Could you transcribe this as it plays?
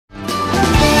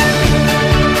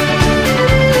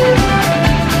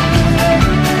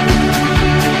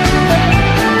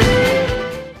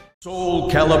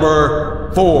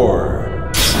Caliber 4.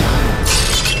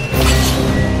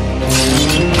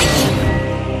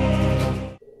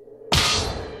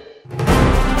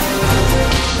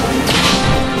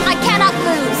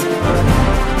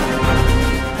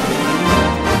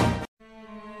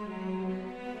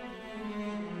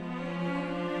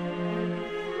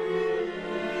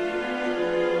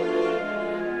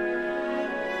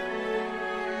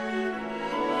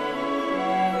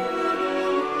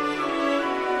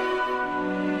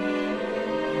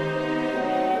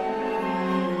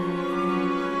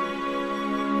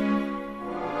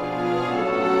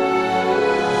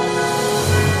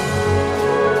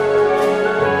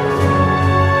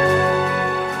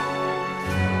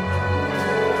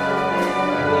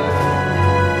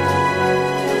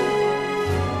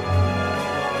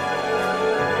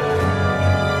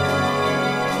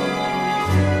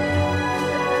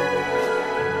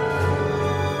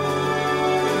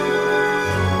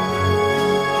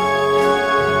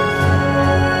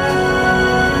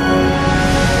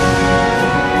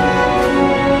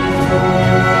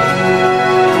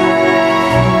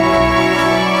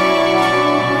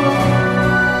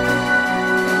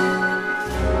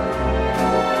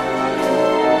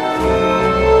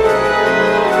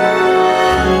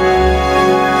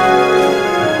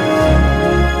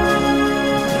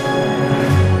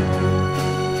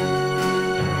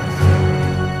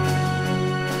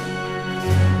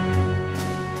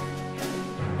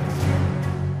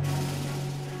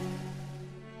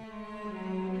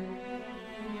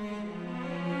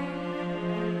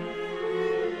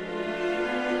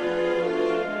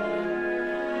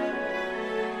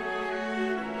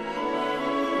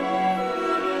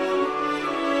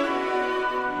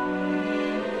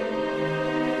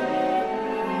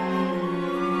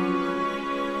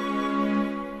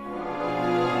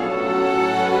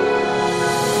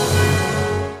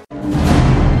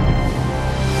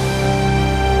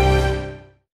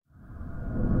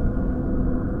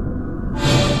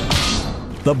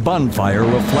 The bonfire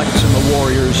reflects in the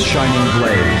warriors' shining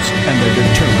blades and their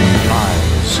determined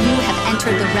eyes. You have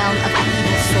entered the realm of the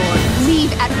evil sword.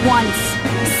 Leave at once.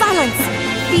 Silence!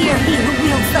 Fear he who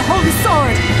wields the holy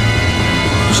sword!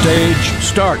 Stage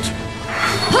start.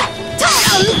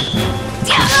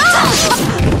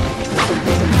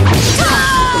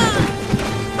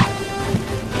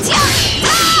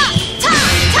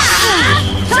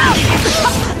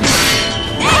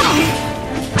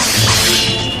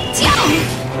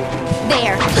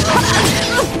 There.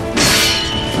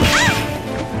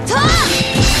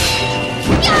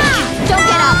 Don't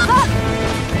get up.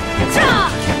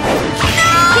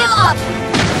 Give up.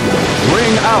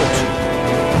 Ring out.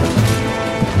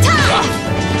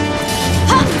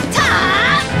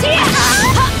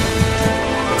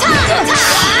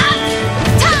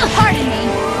 Pardon me.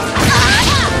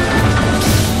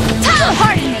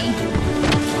 Pardon me.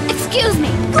 Excuse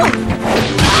me.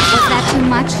 Was that too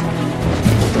much?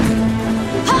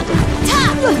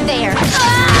 There.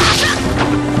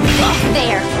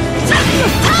 There.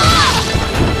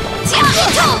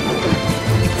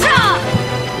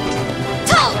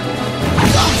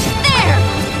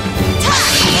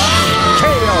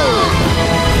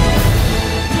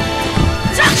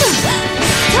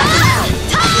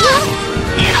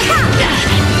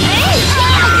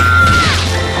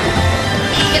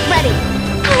 Get ready.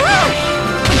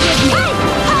 Forgive me.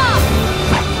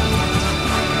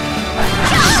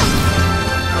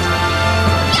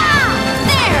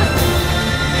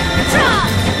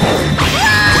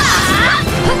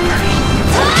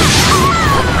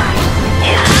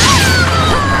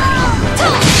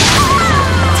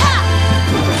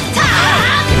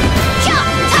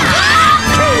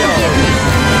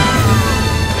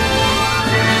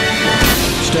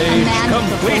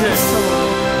 Completed.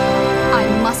 I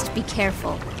must be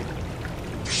careful.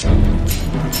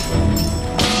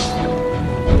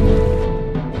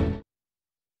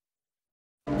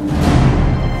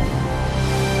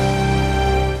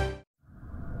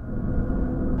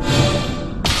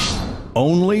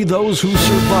 Only those who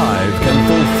survive can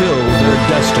fulfill their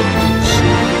destinies.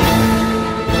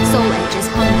 Soul Edge is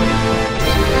hungry.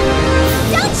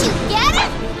 Don't you get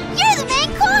it? You're the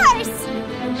main course!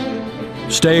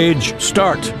 Stage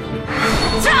start.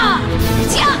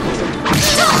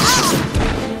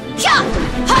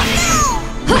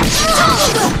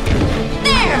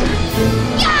 There!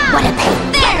 What did they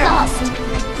get lost?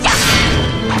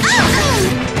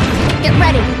 Get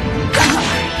ready.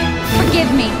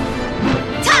 Forgive me.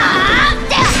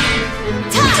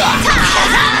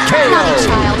 Naughty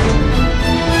child.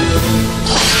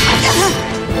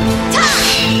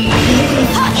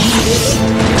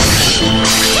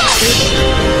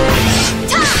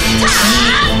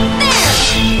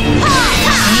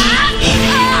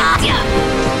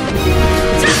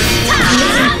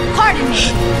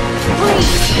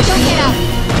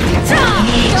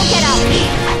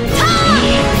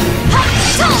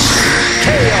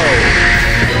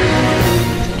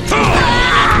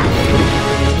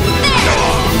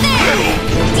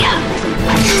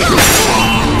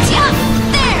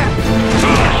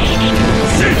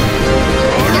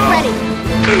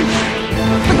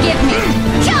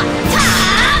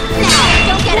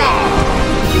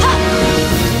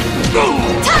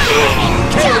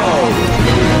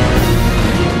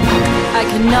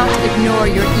 not ignore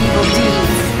your evil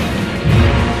deeds.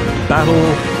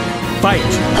 Battle, fight!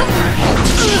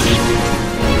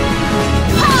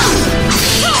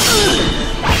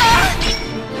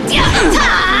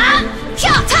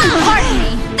 Pardon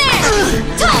me. There!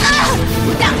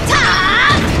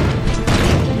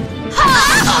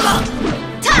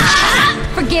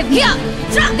 Forgive me.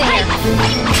 There.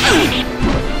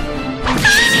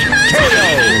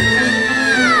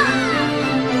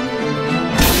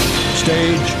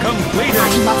 Stage completed! I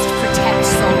must protect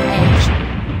S𝔬𝔲𝔩.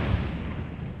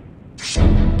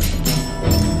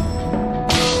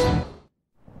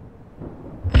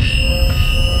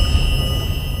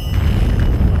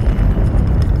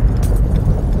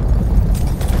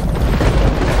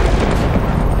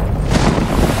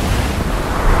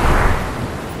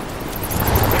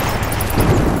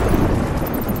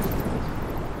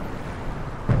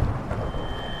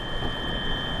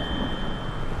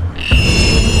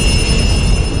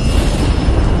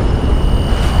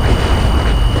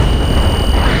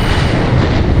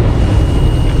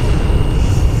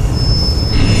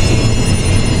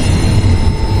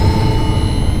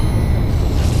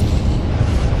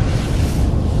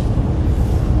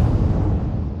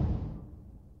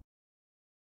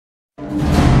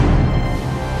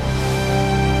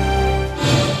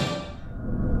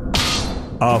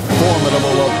 A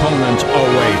formidable opponent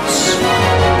awaits.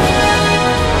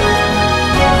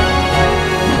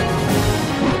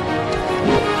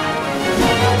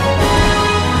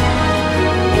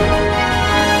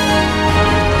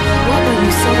 What were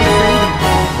you so afraid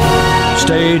of?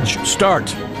 Stage start.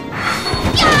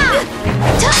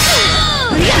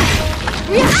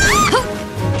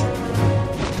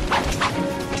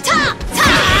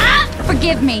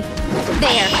 Forgive me.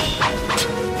 There.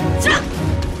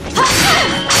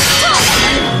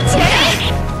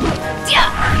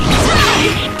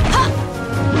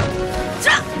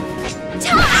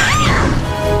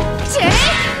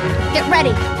 Get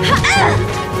ready.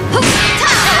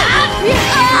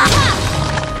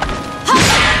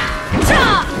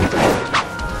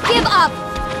 Give up.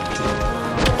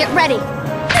 Get ready.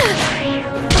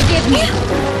 Forgive me.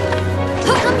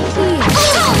 Come here.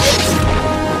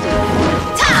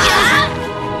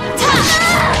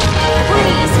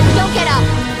 Please, don't get up.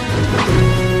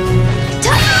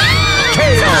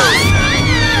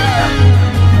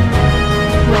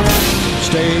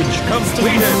 Stage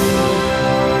completed.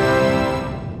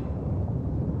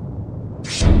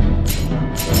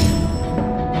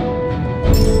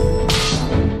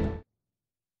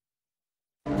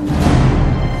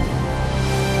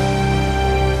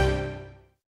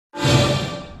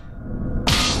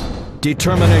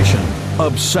 Determination,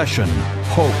 obsession,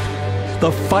 hope.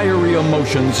 The fiery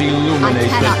emotions illuminate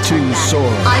the two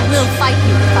swords. I will fight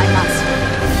you if I must.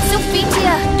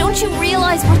 Sophitia, don't you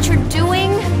realize what you're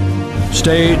doing?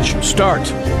 Stage start.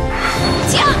 There!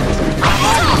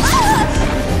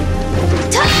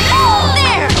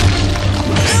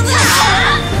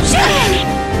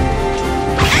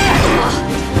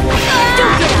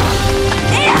 Don't get up!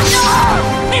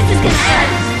 This is gonna hurt!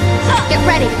 Get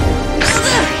ready!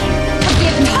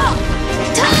 Forgive me!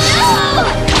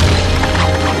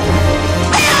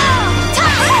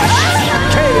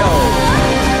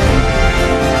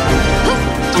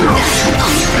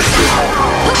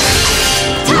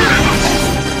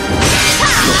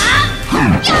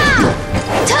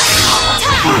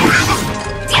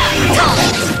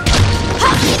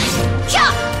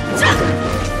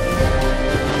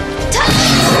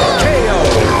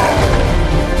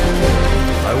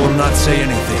 I will not say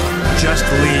anything. Just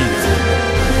leave.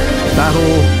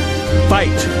 Battle,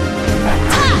 fight!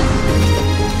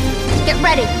 Get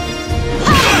ready!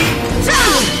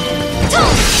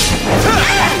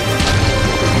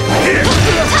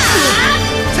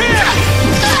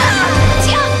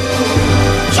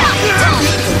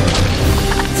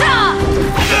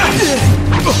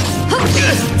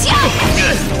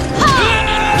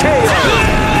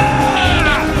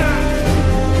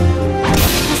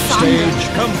 Stage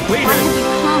completed. Why have you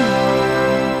come?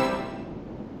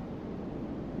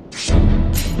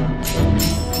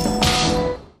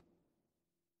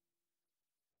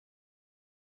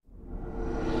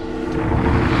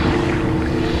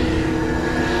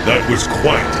 That was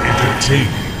quite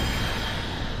entertaining.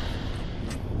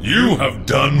 You have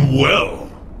done well.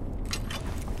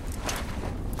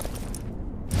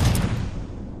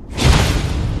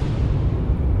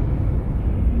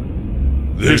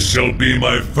 This shall be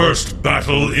my first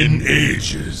battle in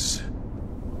ages.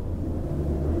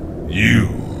 You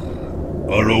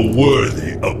are a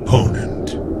worthy opponent.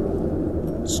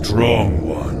 Strong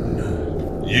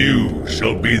one, you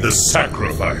shall be the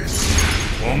sacrifice.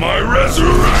 For my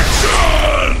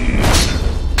resurrection!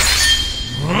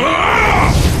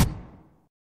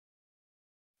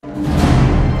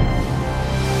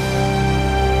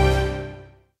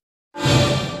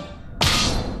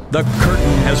 The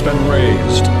curtain has been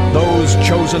raised. Those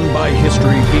chosen by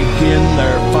history begin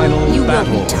their final You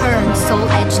battle. will return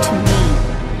S𝔬𝔲𝔩 to me.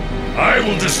 I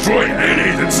will destroy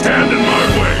any that stand in my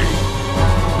way!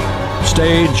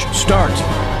 Stage start.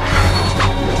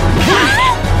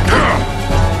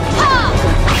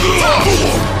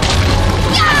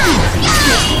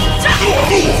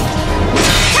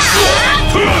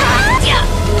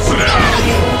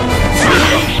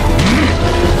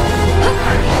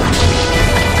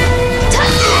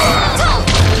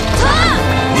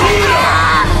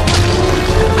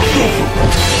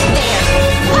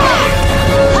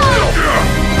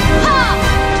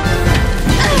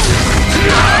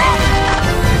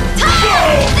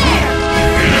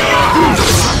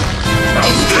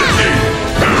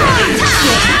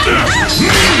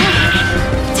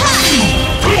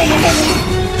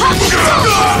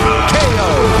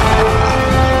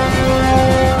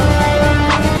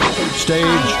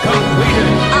 Stage completed.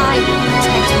 I will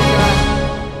protect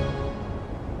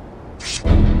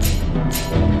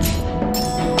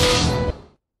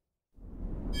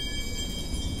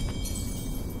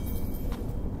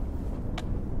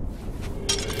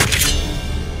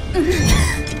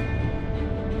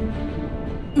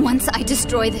you. Once I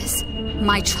destroy this,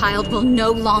 my child will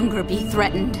no longer be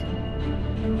threatened.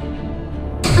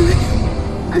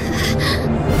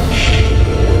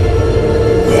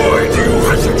 Why do you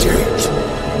hesitate?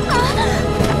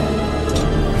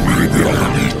 Maybe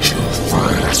I'll eat you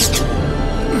first.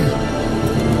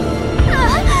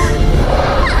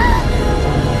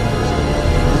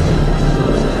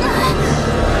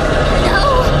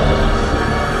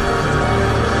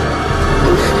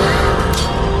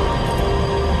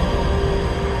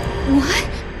 What?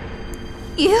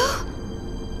 You?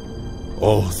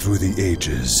 All through the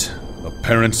ages, a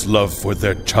parent's love for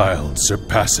their child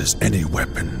surpasses any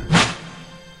weapon.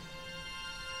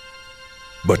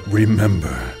 But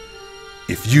remember,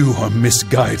 if you are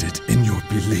misguided in your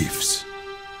beliefs,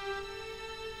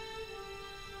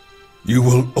 you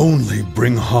will only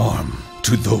bring harm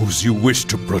to those you wish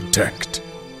to protect.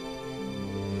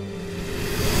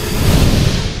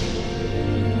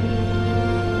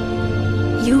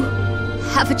 You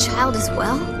have a child as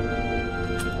well?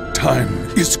 Time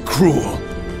is cruel.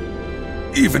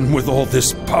 Even with all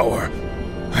this power,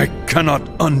 I cannot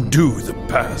undo the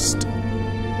past.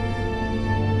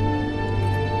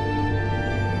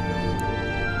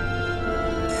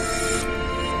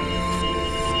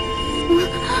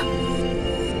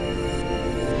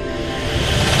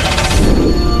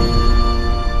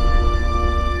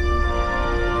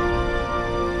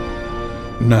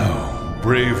 Now,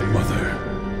 brave mother,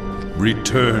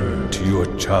 return to your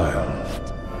child.